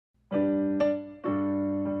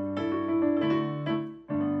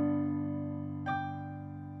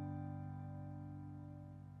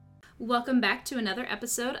Welcome back to another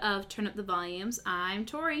episode of Turn Up the Volumes. I'm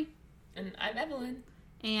Tori. And I'm Evelyn.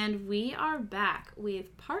 And we are back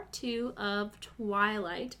with part 2 of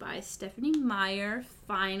Twilight by Stephenie Meyer.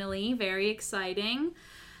 Finally, very exciting.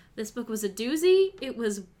 This book was a doozy. It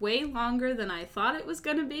was way longer than I thought it was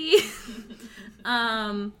going to be.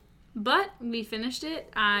 But we finished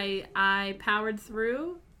it. I powered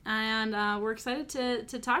through. And we're excited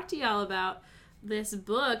to talk to y'all about this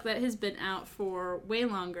book that has been out for way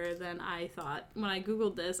longer than I thought. When I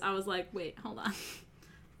Googled this, I was like, wait, hold on.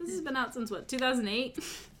 This has been out since, what, 2008?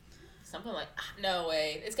 Something like, no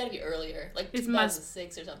way. It's got to be earlier. Like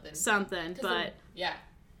 2006 or something. Something, but... yeah.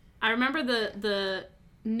 I remember the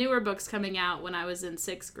newer books coming out when I was in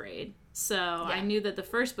 6th grade. So yeah. I knew that the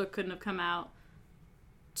first book couldn't have come out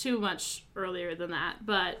too much earlier than that.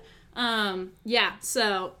 But... yeah,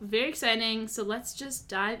 so very exciting. So let's just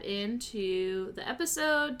dive into the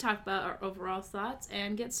episode, talk about our overall thoughts,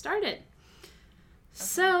 and get started. Okay.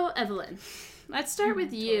 So, Evelyn, let's start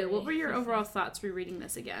with you. What were your overall thoughts rereading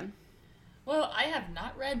this again? Well, I have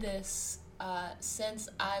not read this since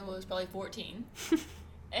I was probably 14.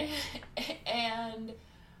 and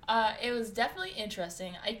it was definitely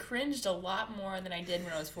interesting. I cringed a lot more than I did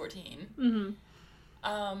when I was 14. Mm-hmm.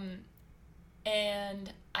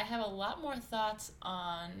 And I have a lot more thoughts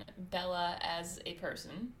on Bella as a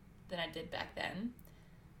person than I did back then.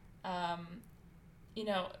 I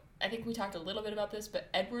think we talked a little bit about this, but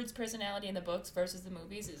Edward's personality in the books versus the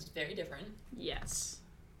movies is very different. Yes.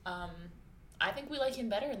 I think we like him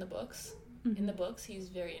better in the books. Mm-hmm. In the books, he's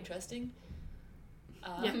very interesting.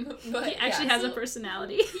 Yeah. But he actually has a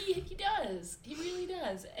personality. He does. He really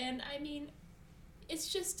does. And, I mean... It's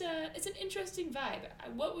just, it's an interesting vibe.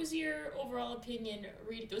 What was your overall opinion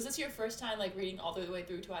was this your first time, reading all the way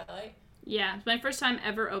through Twilight? Yeah, it's my first time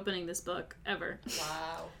ever opening this book, ever.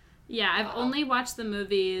 Wow. Yeah, I've only watched the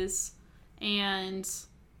movies, and,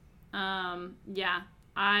 yeah,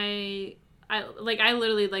 I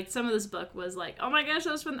literally, some of this book was oh my gosh,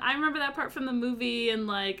 I remember that part from the movie, and,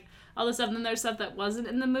 all this stuff, and then there's stuff that wasn't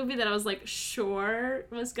in the movie that I was, sure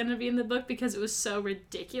was gonna be in the book because it was so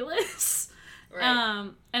ridiculous.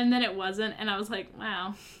 Right. And then it wasn't, and I was like,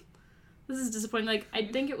 wow, this is disappointing. I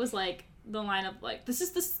think it was, the line of, this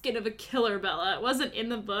is the skin of a killer, Bella. It wasn't in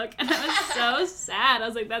the book, and I was so sad. I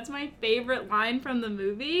was like, that's my favorite line from the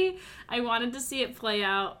movie. I wanted to see it play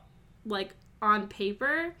out, on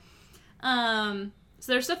paper. So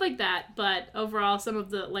there's stuff like that, but overall, some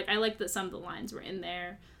of the, I like that some of the lines were in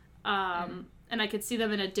there. And I could see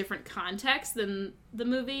them in a different context than the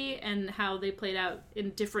movie and how they played out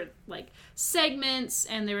in different, segments,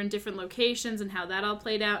 and they were in different locations and how that all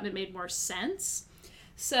played out, and it made more sense.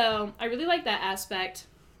 So I really like that aspect.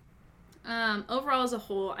 Overall, as a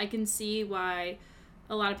whole, I can see why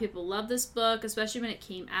a lot of people love this book, especially when it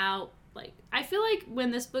came out. I feel like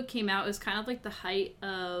when this book came out, it was kind of the height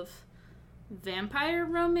of vampire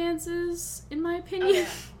romances, in my opinion. Oh,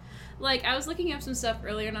 yeah. I was looking up some stuff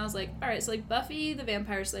earlier, and I was like, alright, so, Buffy the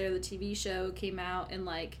Vampire Slayer, the TV show, came out in,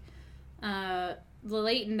 the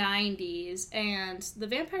late 90s, and the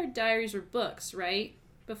Vampire Diaries were books, right?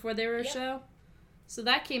 Before they were a show? So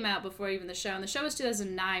that came out before even the show, and the show was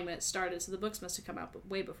 2009 when it started, so the books must have come out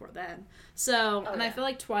way before then. So, I feel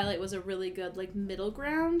like Twilight was a really good, middle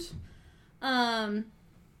ground.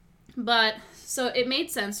 But, so it made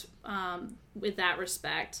sense, with that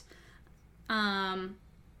respect.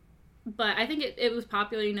 But I think it was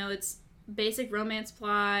popular, it's basic romance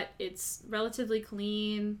plot, it's relatively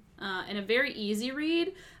clean, and a very easy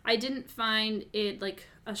read. I didn't find it,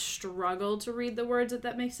 a struggle to read the words, if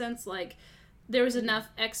that makes sense. There was enough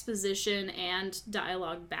exposition and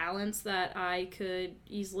dialogue balance that I could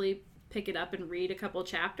easily pick it up and read a couple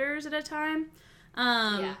chapters at a time.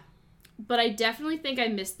 Yeah. But I definitely think I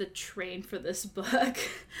missed the train for this book.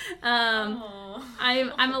 I'm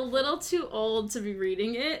a little too old to be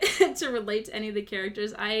reading it to relate to any of the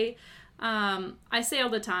characters. I say all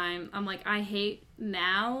the time, I'm I hate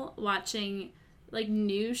now watching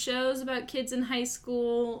new shows about kids in high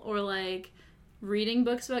school or reading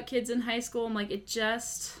books about kids in high school. I'm it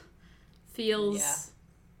just feels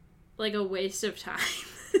like a waste of time.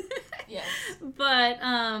 Yes. But,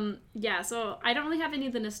 yeah, so I don't really have any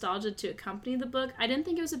of the nostalgia to accompany the book. I didn't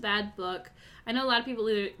think it was a bad book. I know a lot of people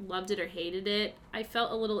either loved it or hated it. I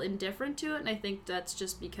felt a little indifferent to it, and I think that's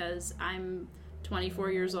just because I'm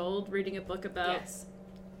 24 years old reading a book about,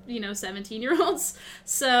 17-year-olds.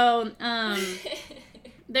 So,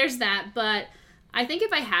 there's that. But I think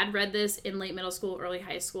if I had read this in late middle school, early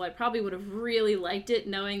high school, I probably would have really liked it.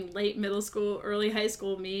 Knowing late middle school, early high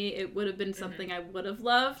school me, it would have been something I would have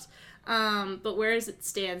loved. But whereas it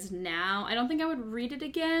stands now, I don't think I would read it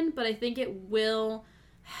again, but I think it will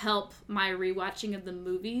help my rewatching of the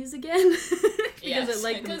movies again. Because I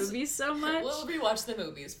like the movies so much. We'll rewatch the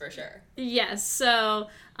movies for sure. Yes, so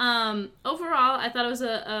overall, I thought it was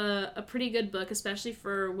a pretty good book, especially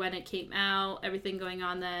for when it came out, everything going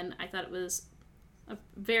on then. I thought it was a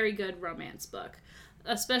very good romance book,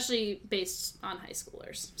 especially based on high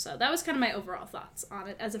schoolers. So that was kind of my overall thoughts on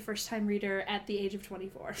it as a first-time reader at the age of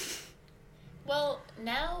 24. Well,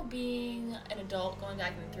 now being an adult, going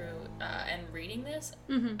back through and reading this,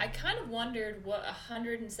 I kind of wondered what a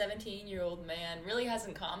 117-year-old man really has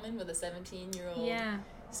in common with a 17-year-old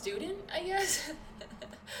student, I guess.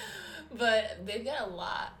 But they've got a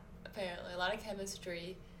lot, apparently, a lot of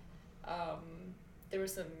chemistry. There were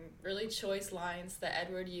some really choice lines that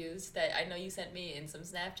Edward used that I know you sent me in some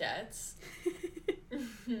Snapchats.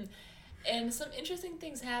 And some interesting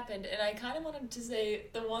things happened, and I kind of wanted to say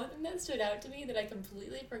the one thing that stood out to me that I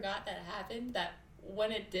completely forgot that happened, that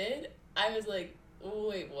when it did, I was like,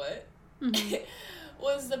 wait, what?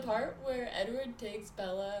 Was the part where Edward takes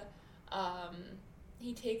Bella,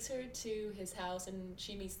 he takes her to his house, and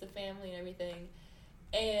she meets the family and everything,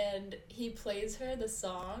 and he plays her the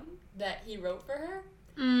song that he wrote for her,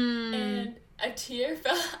 and a tear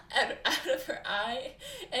fell out of her eye,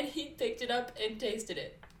 and he picked it up and tasted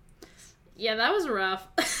it. Yeah, that was rough.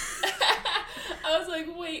 I was like,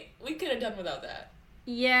 wait, we could have done without that.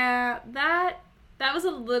 Yeah, that was a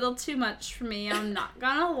little too much for me, I'm not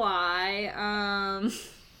gonna lie.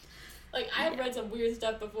 Like, I have read some weird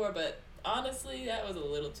stuff before, but honestly, that was a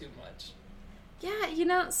little too much.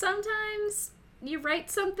 Yeah, sometimes you write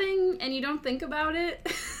something and you don't think about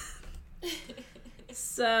it.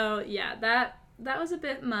 So, yeah, that was a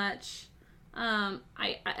bit much.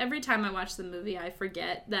 I every time I watch the movie, I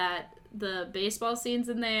forget that the baseball scene's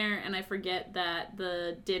in there, and I forget that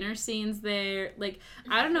the dinner scene's there. Like,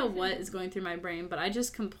 I don't know what is going through my brain, but I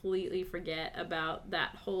just completely forget about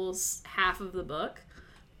that whole half of the book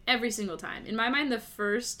every single time. In my mind, the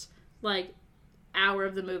first, hour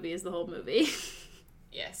of the movie is the whole movie.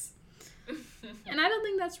 Yes. And I don't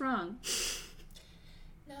think that's wrong.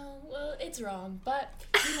 No, well, it's wrong, but,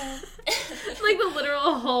 Like, the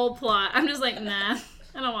literal whole plot. I'm just like, nah,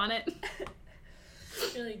 I don't want it.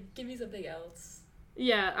 Really, give me something else.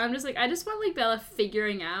 Yeah, I'm just like, I just want, Bella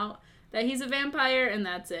figuring out that he's a vampire, and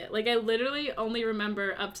that's it. I literally only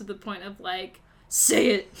remember up to the point of, say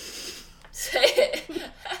it. Say it.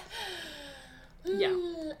 Yeah.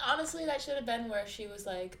 Honestly, that should have been where she was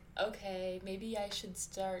like, okay, maybe I should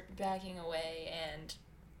start backing away and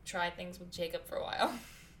try things with Jacob for a while.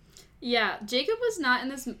 Yeah, Jacob was not in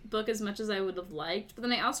this book as much as I would have liked, but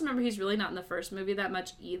then I also remember he's really not in the first movie that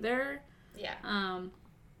much either. Yeah.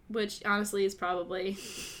 Which honestly is probably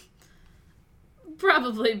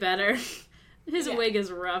better. His wig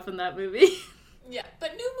is rough in that movie. Yeah,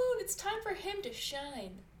 but New Moon, it's time for him to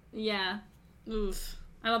shine. Yeah. Oof.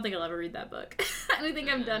 I don't think I'll ever read that book. I think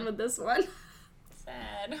I'm done with this one.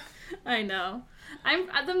 Sad. I know.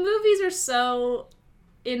 The movies are so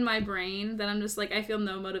in my brain that I'm just I feel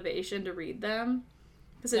no motivation to read them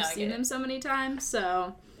because I've seen them so many times.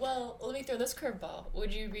 So. Well, let me throw this curveball.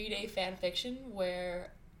 Would you read a fan fiction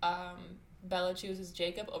where Bella chooses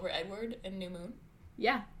Jacob over Edward in New Moon?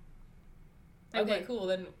 Yeah. Okay, cool.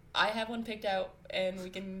 Then I have one picked out, and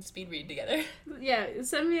we can speed read together. Yeah,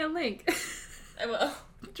 send me a link. I will.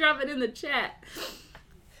 Drop it in the chat.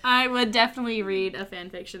 I would definitely read a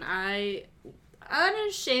fan fiction. I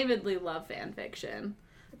unashamedly love fan fiction.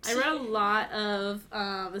 I read a lot of,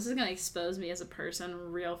 this is going to expose me as a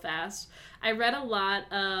person real fast. I read a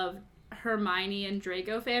lot of Hermione and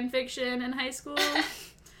Draco fan fiction in high school.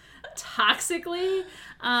 Toxically.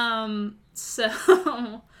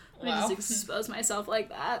 So, let me just expose myself like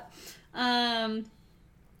that.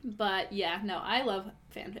 But yeah, no, I love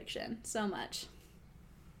fan fiction so much.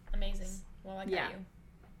 Amazing. Well, I got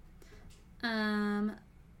you.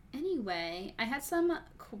 Anyway, I had some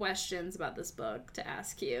questions about this book to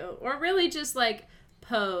ask you, or really just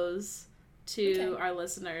pose to our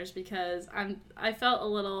listeners, because I felt a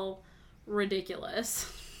little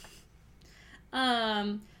ridiculous.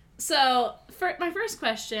 So for my first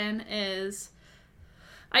question is,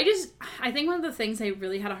 I think one of the things I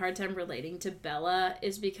really had a hard time relating to Bella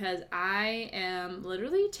is because I am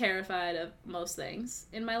literally terrified of most things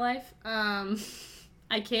in my life. I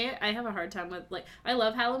have a hard time with, I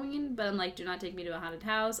love Halloween, but I'm do not take me to a haunted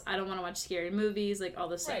house. I don't want to watch scary movies, all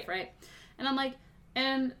this stuff, right? And I'm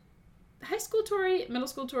and high school Tori, middle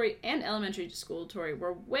school Tori, and elementary school Tori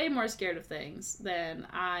were way more scared of things than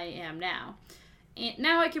I am now. And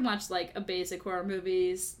now I can watch, like, a basic horror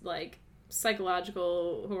movies, like,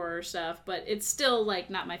 psychological horror stuff, but it's still, like,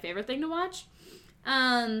 not my favorite thing to watch.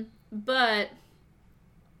 But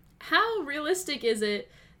how realistic is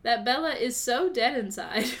it that Bella is so dead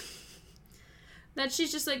inside that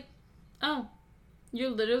she's just like, oh, you're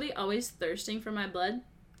literally always thirsting for my blood?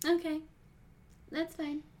 Okay, that's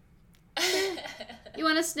fine. You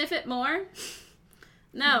want to sniff it more?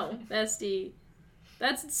 No, bestie.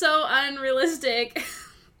 That's so unrealistic.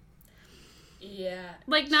 Yeah.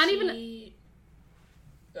 Like, not even...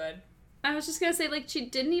 Good. I was just gonna say, like, she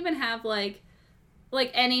didn't even have, like,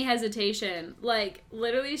 any hesitation. Like,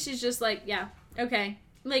 literally, she's just like, yeah, okay.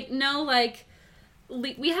 Like, no, like,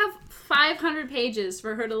 we have 500 pages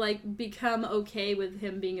for her to, like, become okay with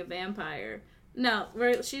him being a vampire. No,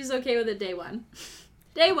 she's okay with it day one.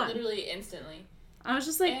 Day one. Literally instantly. I was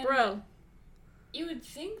just like, bro. You would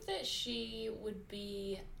think that she would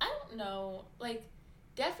be, I don't know, like,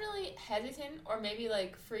 definitely hesitant or maybe,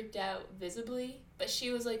 like, freaked out visibly. But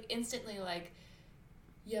she was, like, instantly like,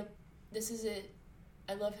 yep, this is it.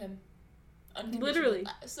 I love him. Literally.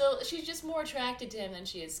 So she's just more attracted to him than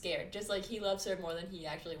she is scared. Just like he loves her more than he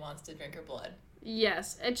actually wants to drink her blood.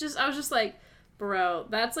 Yes. I was just like, bro,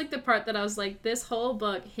 that's, like, the part that I was like, this whole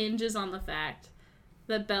book hinges on the fact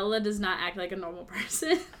that Bella does not act like a normal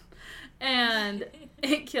person. And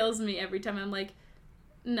it kills me every time. I'm like,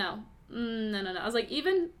 no. I was like,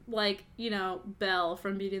 even, like, you know, Belle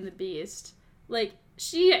from Beauty and the Beast, like,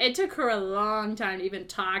 it took her a long time to even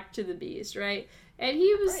talk to the Beast, right? And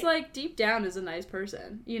he was, like, deep down is a nice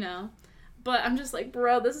person, you know? But I'm just like,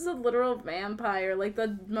 bro, this is a literal vampire, like,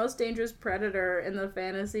 the most dangerous predator in the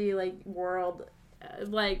fantasy, like, world.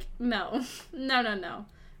 Like, no. No.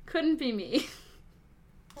 Couldn't be me.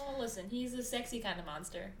 Well, listen, he's a sexy kind of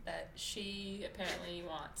monster that she apparently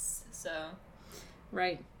wants, so...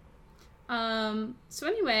 Right. So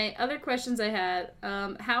anyway, other questions I had.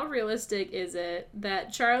 How realistic is it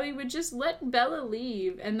that Charlie would just let Bella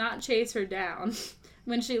leave and not chase her down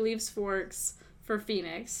when she leaves Forks for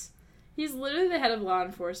Phoenix? He's literally the head of law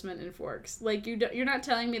enforcement in Forks. Like, you're not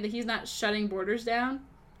telling me that he's not shutting borders down?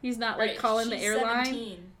 He's not, like, calling the airline?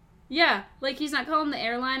 17. Yeah, like, he's not calling the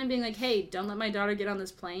airline and being like, hey, don't let my daughter get on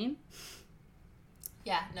this plane?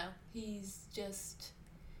 Yeah, no. He's just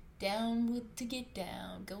down to get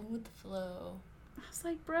down, going with the flow. I was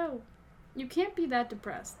like, bro, you can't be that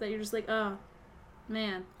depressed that you're just like, oh,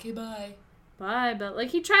 man. Okay, bye. Bye, but,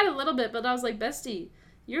 like, he tried a little bit, but I was like, bestie,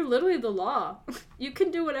 you're literally the law. You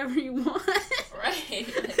can do whatever you want. Right.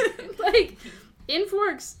 Like, in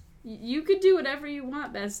Forks, you could do whatever you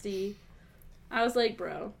want, bestie. I was like,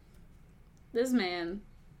 bro, this man,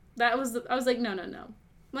 I was like, no.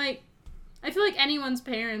 Like, I feel like anyone's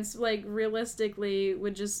parents, like, realistically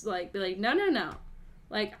would just, like, be like, no.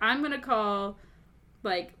 Like, I'm gonna call,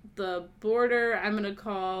 like, the border, I'm gonna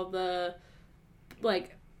call the,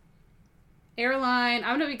 like, airline,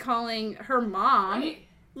 I'm gonna be calling her mom. Right.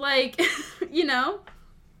 Like, you know?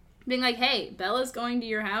 Being like, hey, Bella's going to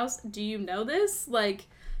your house, do you know this? Like,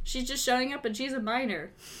 she's just showing up and she's a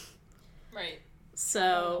minor. Right.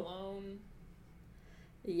 So, alone.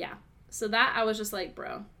 Yeah. So that, I was just like,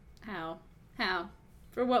 bro, how?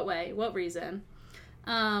 For what way? What reason?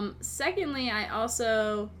 Secondly, I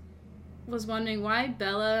also was wondering why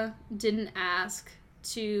Bella didn't ask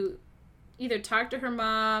to either talk to her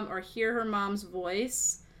mom or hear her mom's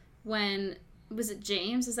voice when, was it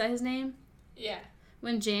James? Is that his name? Yeah.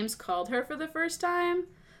 When James called her for the first time?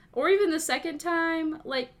 Or even the second time?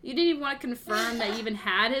 Like, you didn't even want to confirm that you even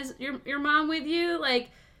had your mom with you?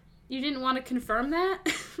 Like, you didn't want to confirm that?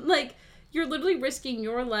 Like, you're literally risking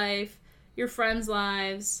your life, your friends'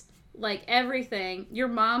 lives, like, everything, your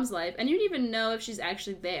mom's life, and you don't even know if she's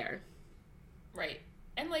actually there. Right.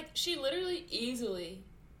 And, like, she literally easily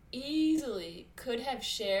could have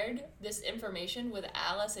shared this information with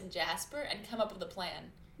Alice and Jasper and come up with a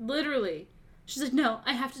plan. Literally. She's like, no,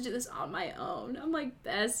 I have to do this on my own. I'm like,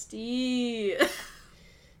 bestie.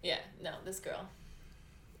 Yeah, no, this girl.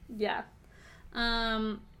 Yeah.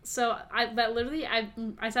 So I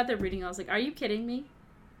sat there reading, I was like, are you kidding me?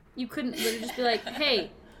 You couldn't literally just be like,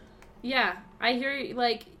 hey, yeah, I hear you,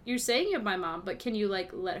 like, you're saying you have my mom, but can you, like,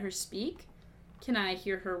 let her speak? Can I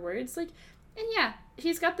hear her words? Like, and yeah,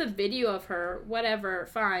 he's got the video of her, whatever,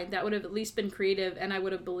 fine, that would have at least been creative, and I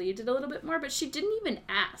would have believed it a little bit more, but she didn't even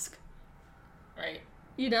ask. Right.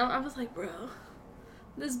 You know, I was like, bro,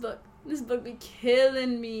 this book be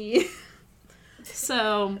killing me.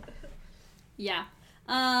 So, yeah.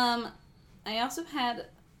 I also had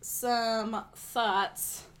some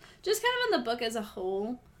thoughts just kind of in the book as a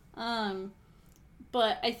whole.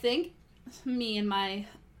 But I think me and my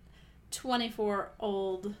 24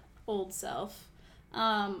 old self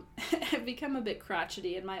have become a bit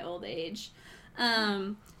crotchety in my old age.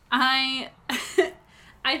 I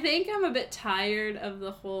I think I'm a bit tired of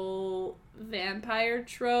the whole vampire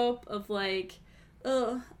trope of like,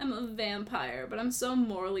 oh, I'm a vampire, but I'm so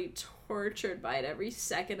morally tortured by it every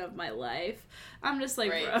second of my life. I'm just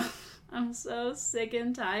like, right. bro, I'm so sick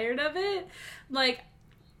and tired of it. Like,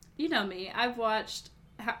 you know me, I've watched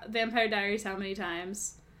Vampire Diaries how many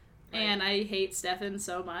times? Right. And I hate Stefan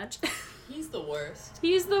so much. He's the worst.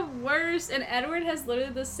 He's the worst. And Edward has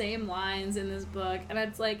literally the same lines in this book. And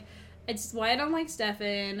it's like, it's why I don't like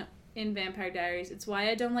Stefan in Vampire Diaries. It's why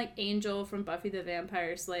I don't like Angel from Buffy the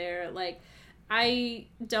Vampire Slayer. Like, I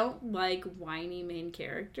don't like whiny main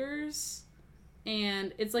characters.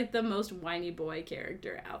 And it's like the most whiny boy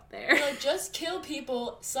character out there. Like, just kill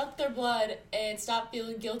people, suck their blood, and stop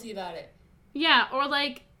feeling guilty about it. Yeah, or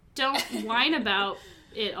like, don't whine about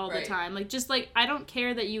it all right. the time. Like, just like, I don't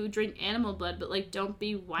care that you drink animal blood, but like, don't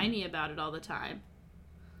be whiny about it all the time.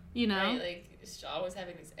 You know? Right, like, always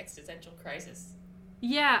having this existential crisis.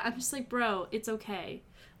 Yeah, I'm just like, bro, it's okay.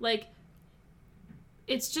 Like,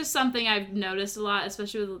 it's just something I've noticed a lot,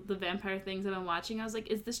 especially with the vampire things I've been watching. I was like,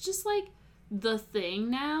 is this just like the thing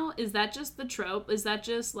now? Is that just the trope? Is that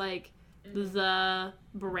just like the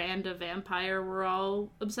brand of vampire we're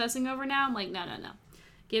all obsessing over now? I'm like, no.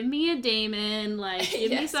 Give me a Damon, like,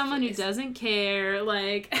 give me someone who doesn't care.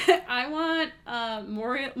 Like, I want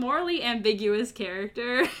morally ambiguous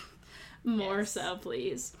character. More so,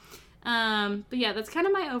 please. But yeah, that's kind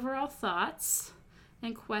of my overall thoughts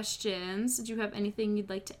and questions. Did you have anything you'd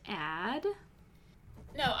like to add?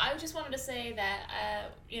 No, I just wanted to say that,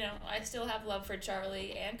 I still have love for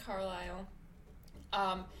Charlie and Carlisle.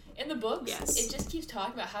 In the books, It just keeps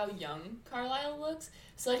talking about how young Carlisle looks.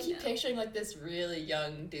 So I keep picturing, like, this really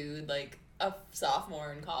young dude, like, a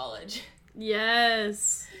sophomore in college.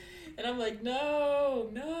 Yes. And I'm like,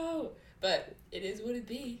 no. But it is what it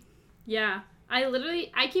be. Yeah.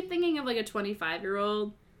 I keep thinking of, like, a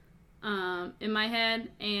 25-year-old in my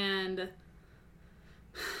head, and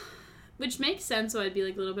which makes sense, so I'd be,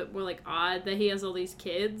 like, a little bit more, like, odd that he has all these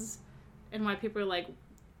kids, and why people are, like,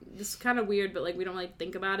 this is kind of weird, but, like, we don't, like,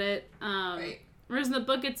 think about it. Right. Whereas in the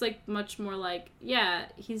book, it's, like, much more, like, yeah,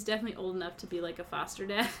 he's definitely old enough to be, like, a foster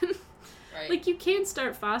dad. Right. Like, you can't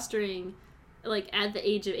start fostering, like, at the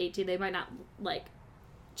age of 18. They might not, like,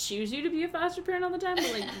 choose you to be a foster parent all the time,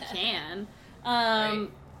 but, like, you can. Right.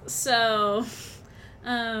 So,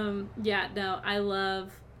 yeah, no, I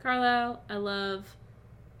love Carlisle. I love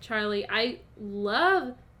Charlie. I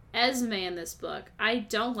love Esme in this book. I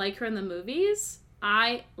don't like her in the movies.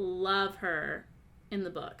 I love her in the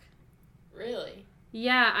book. Really?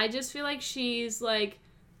 Yeah, I just feel like she's, like,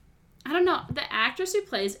 I don't know, the actress who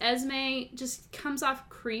plays Esme just comes off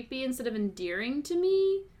creepy instead of endearing to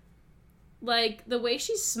me. Like, the way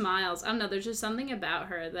she smiles, I don't know, there's just something about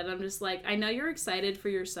her that I'm just like, I know you're excited for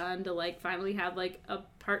your son to, like, finally have, like, a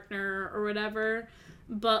partner or whatever,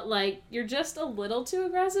 but, like, you're just a little too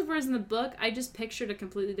aggressive, whereas in the book, I just pictured a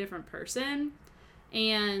completely different person,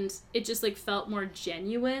 and it just, like, felt more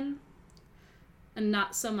genuine, and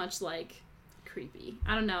not so much, like, creepy.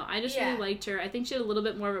 I don't know, I just really liked her. I think she had a little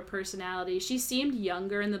bit more of a personality. She seemed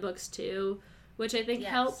younger in the books, too, which I think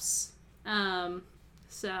helps.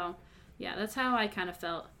 So... yeah, that's how I kind of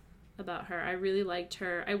felt about her. I really liked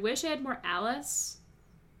her. I wish I had more Alice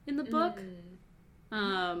in the book.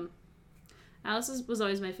 Alice was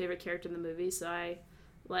always my favorite character in the movie, so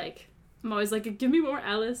I'm always like, give me more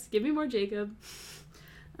Alice, give me more Jacob.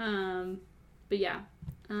 But yeah.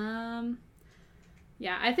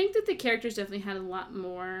 Yeah, I think that the characters definitely had a lot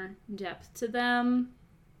more depth to them.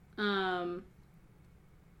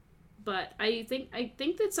 But I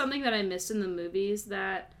think that's something that I missed in the movies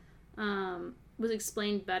that was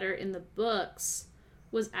explained better in the books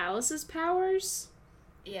was Alice's powers.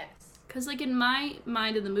 Yes. Because, like, in my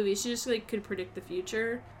mind in the movie, she just, like, could predict the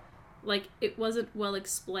future. Like, it wasn't well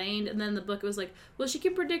explained. And then in the book, it was like, well, she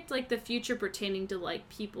can predict, like, the future pertaining to, like,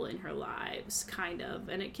 people in her lives, kind of.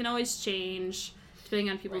 And it can always change depending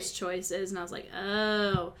on people's choices. And I was like,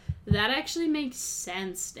 oh, that actually makes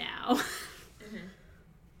sense now.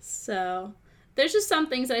 So... there's just some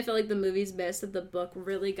things that I feel like the movies missed that the book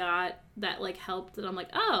really got that, like, helped. And I'm like,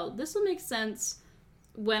 oh, this will make sense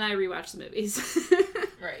when I rewatch the movies.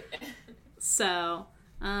 Right. So,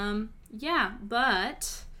 yeah.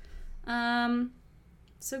 But,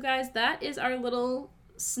 so guys, that is our little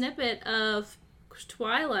snippet of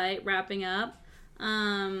Twilight wrapping up.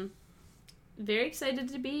 very excited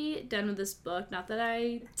to be done with this book. Not that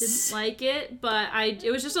I didn't like it, but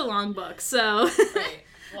it was just a long book, so. Right.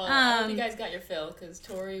 Well, I hope you guys got your fill, because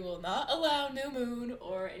Tori will not allow New Moon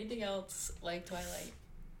or anything else like Twilight.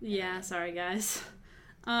 Yeah, sorry guys.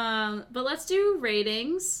 But let's do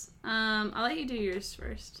ratings. I'll let you do yours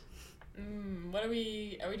first. What are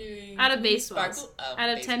we doing? Out of baseballs. Sparkle? Oh,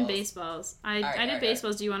 out of 10 baseballs. I did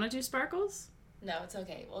baseballs. Do you want to do sparkles? No, it's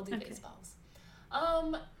okay. We'll do baseballs.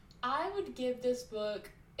 I would give this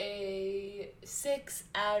book a 6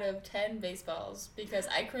 out of 10 baseballs because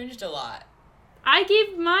I cringed a lot. I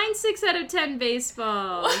gave mine 6 out of 10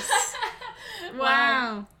 baseballs.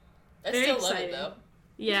 Wow. I Very still exciting. love it though.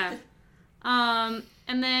 Yeah.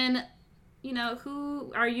 And then,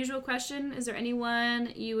 our usual question, is there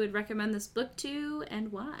anyone you would recommend this book to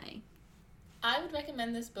and why? I would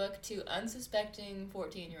recommend this book to unsuspecting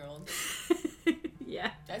 14-year-olds. Yeah.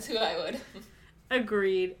 That's who I would.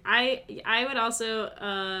 Agreed. I would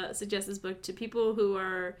also suggest this book to people who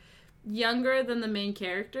are younger than the main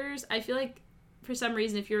characters. I feel like for some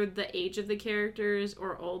reason if you're the age of the characters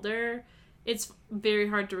or older, it's very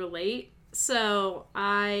hard to relate. So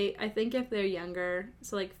I think if they're younger,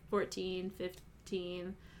 so like 14,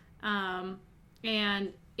 15,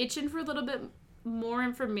 and itching for a little bit more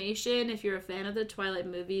information if you're a fan of the Twilight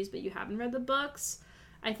movies but you haven't read the books,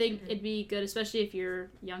 I think it'd be good, especially if you're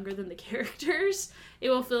younger than the characters. It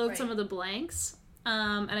will fill in some of the blanks,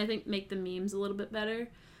 and I think make the memes a little bit better.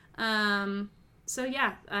 So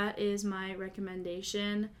yeah, that is my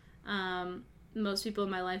recommendation. Most people in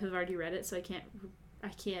my life have already read it, so I can't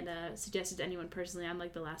suggest it to anyone personally. I'm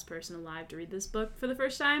like the last person alive to read this book for the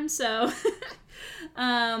first time, so.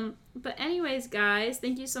 But anyways, guys,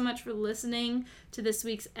 thank you so much for listening to this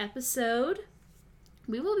week's episode.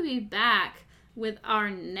 We will be back with our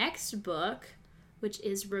next book, which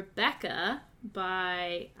is Rebecca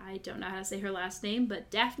by, I don't know how to say her last name, but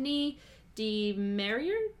Daphne du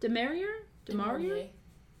Maurier?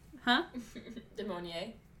 Huh? Du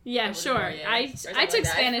Maurier. Yeah, sure. I took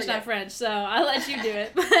Spanish, not French, so I'll let you do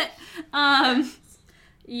it. But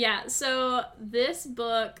yeah. So this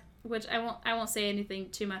book, which I won't say anything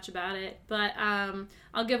too much about it, but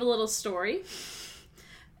I'll give a little story.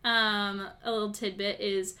 A little tidbit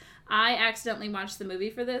is I accidentally watched the movie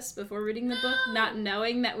for this before reading the book, not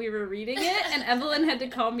knowing that we were reading it, and Evelyn had to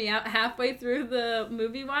call me out halfway through the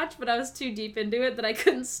movie watch, but I was too deep into it that I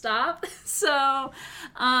couldn't stop. So,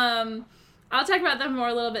 I'll talk about them more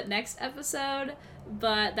a little bit next episode,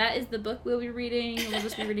 but that is the book we'll be reading. We'll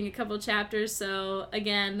just be reading a couple chapters, so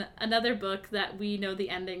again, another book that we know the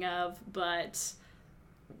ending of, but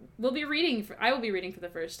I will be reading for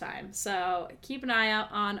the first time. So keep an eye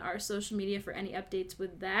out on our social media for any updates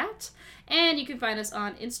with that. And you can find us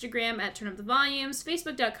on Instagram at Turn Up the Volumes,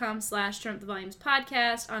 Facebook.com/Turn Up the Volumes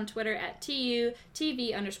Podcast, on Twitter at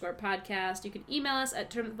TUTV_podcast. You can email us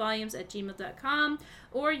at turnupthevolumes@gmail.com,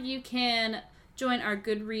 or you can join our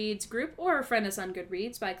Goodreads group or friend us on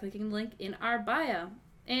Goodreads by clicking the link in our bio.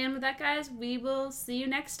 And with that, guys, we will see you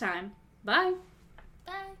next time. Bye.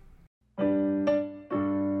 Bye.